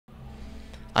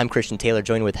I'm Christian Taylor,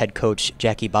 joined with head coach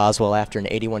Jackie Boswell after an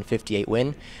 81-58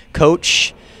 win.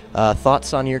 Coach,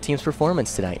 thoughts on your team's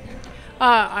performance tonight?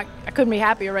 I couldn't be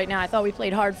happier right now. I thought we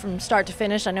played hard from start to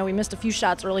finish. I know we missed a few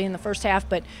shots early in the first half,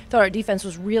 but thought our defense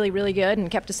was really, really good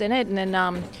and kept us in it. And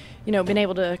then, being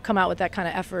able to come out with that kind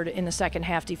of effort in the second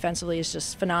half defensively is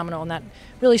just phenomenal. And that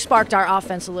really sparked our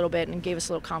offense a little bit and gave us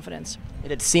a little confidence. It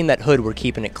had seemed that Hood were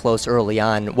keeping it close early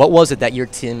on. What was it that your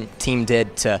team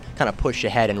did to kind of push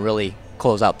ahead and really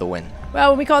close out the win?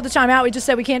 Well, when we called the timeout, we just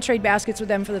said we can't trade baskets with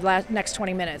them for the next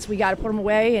 20 minutes. We got to put them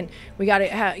away, and we got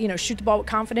to shoot the ball with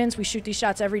confidence. We shoot these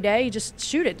shots every day. Just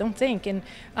shoot it, don't think. And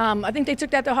I think they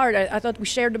took that to heart. I thought we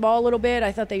shared the ball a little bit.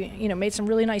 I thought they made some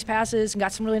really nice passes and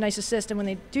got some really nice assists. And when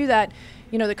they do that,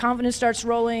 the confidence starts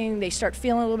rolling. They start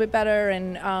feeling a little bit better,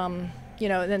 and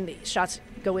then the shots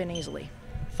go in easily.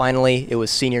 Finally, it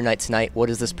was senior night tonight. What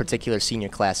does this particular senior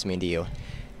class mean to you?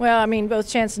 Well, both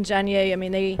Chance and Jenier,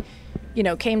 they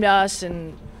came to us,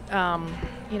 and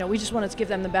we just wanted to give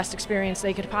them the best experience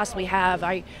they could possibly have.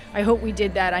 I hope we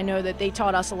did that. I know that they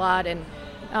taught us a lot, and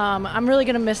I'm really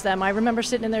going to miss them. I remember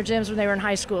sitting in their gyms when they were in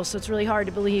high school, so it's really hard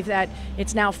to believe that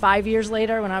it's now 5 years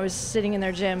later when I was sitting in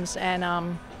their gyms,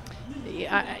 and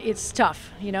it's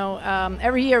tough.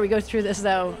 Every year we go through this,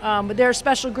 though. But they're a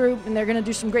special group, and they're going to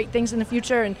do some great things in the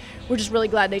future, and we're just really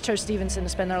glad they chose Stevenson to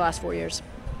spend their last 4 years.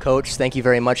 Coach, thank you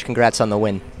very much. Congrats on the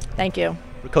win. Thank you.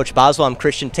 For Coach Boswell, I'm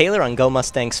Christian Taylor on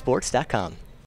GoMustangSports.com.